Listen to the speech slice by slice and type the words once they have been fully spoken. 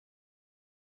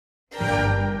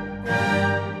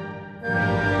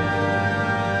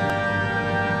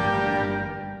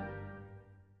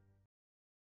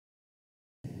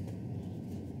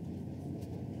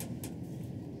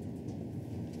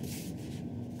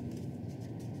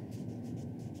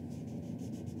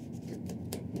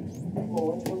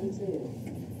422.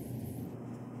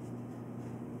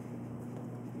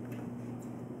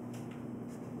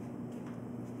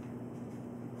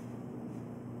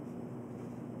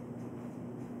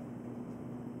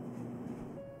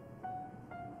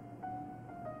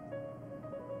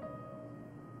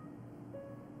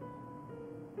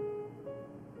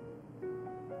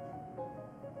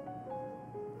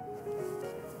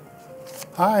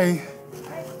 Hi.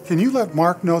 Can you let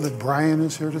Mark know that Brian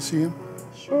is here to see him?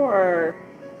 Sure.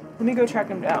 Let me go track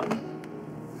him down.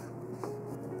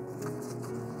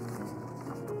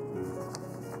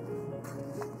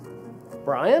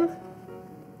 Brian?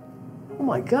 Oh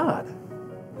my God.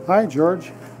 Hi,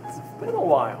 George. It's been a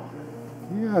while.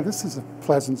 Yeah, this is a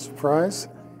pleasant surprise.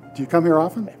 Do you come here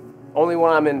often? Only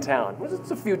when I'm in town.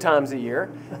 It's a few times a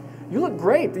year. You look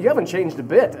great. You haven't changed a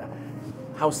bit.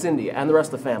 How's Cindy and the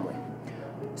rest of the family?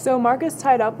 So Mark is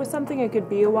tied up with something. It could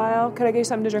be a while. Could I get you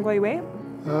something to drink while you wait?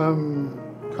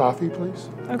 Coffee, please.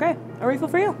 Okay. A refill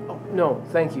for you? Oh, no,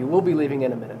 thank you. We'll be leaving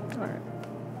in a minute. All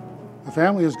right. The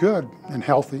family is good and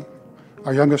healthy.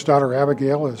 Our youngest daughter,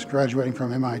 Abigail, is graduating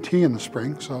from MIT in the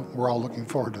spring, so we're all looking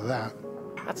forward to that.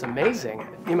 That's amazing.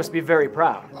 You must be very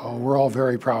proud. Oh, we're all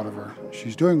very proud of her.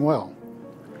 She's doing well.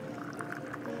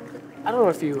 I don't know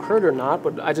if you heard or not,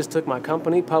 but I just took my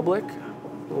company public.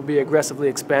 We'll be aggressively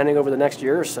expanding over the next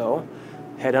year or so,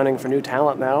 headhunting for new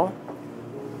talent now.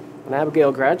 When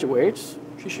Abigail graduates,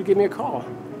 she should give me a call.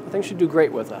 I think she'd do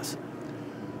great with us.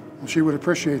 Well, she would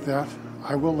appreciate that.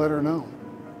 I will let her know.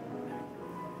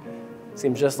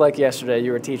 Seems just like yesterday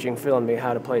you were teaching Phil and me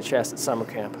how to play chess at summer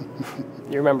camp.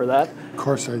 You remember that? Of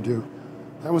course I do.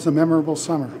 That was a memorable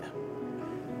summer.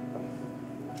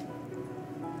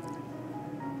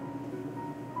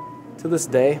 To this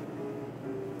day,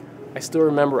 I still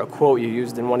remember a quote you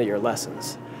used in one of your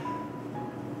lessons.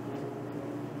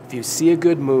 If you see a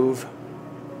good move,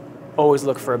 always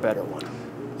look for a better one.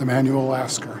 Emmanuel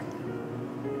Lasker.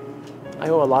 I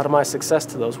owe a lot of my success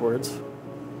to those words.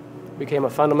 It became a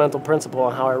fundamental principle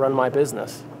on how I run my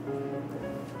business.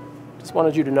 Just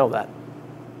wanted you to know that.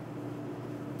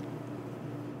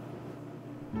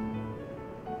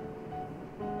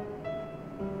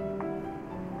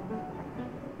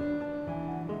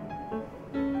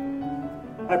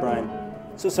 Hi, Brian.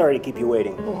 So sorry to keep you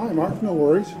waiting. Oh, hi, Mark. No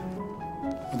worries.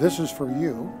 This is for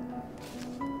you.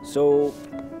 So,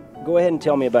 go ahead and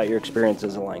tell me about your experience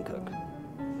as a line cook.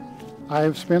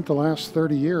 I've spent the last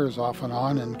 30 years off and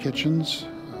on in kitchens.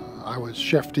 I was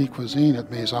chef de cuisine at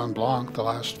Maison Blanc the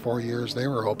last 4 years they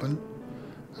were open.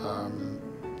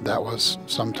 That was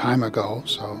some time ago,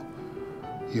 so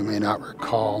you may not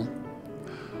recall.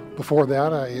 Before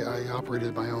that, I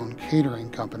operated my own catering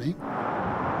company.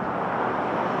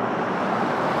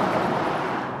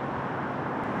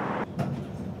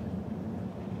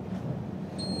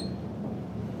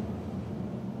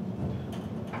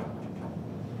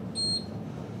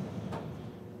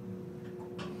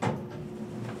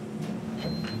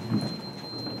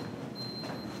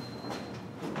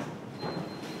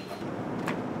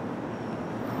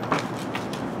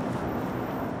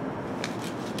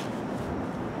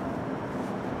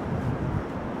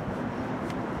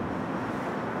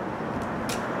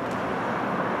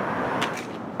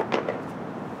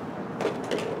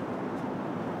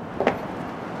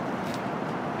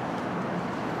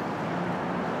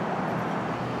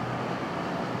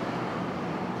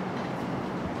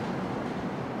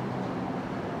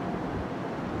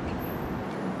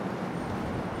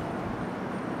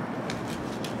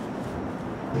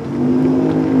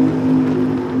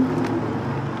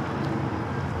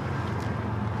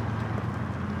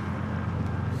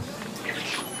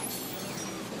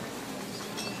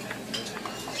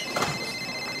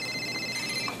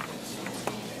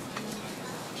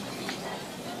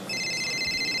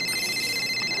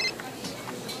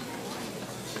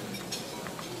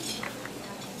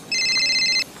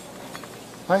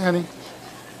 Hi, honey.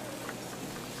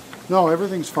 No,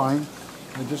 everything's fine.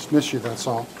 I just miss you, that's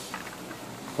all.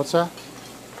 What's that?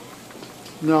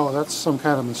 No, that's some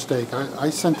kind of mistake. I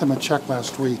sent them a check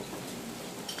last week.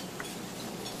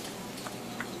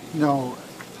 No,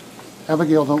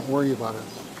 Abigail, don't worry about it.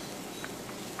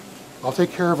 I'll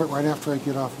take care of it right after I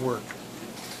get off work.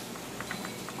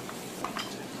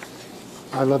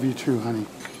 I love you too, honey.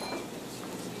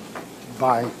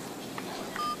 Bye.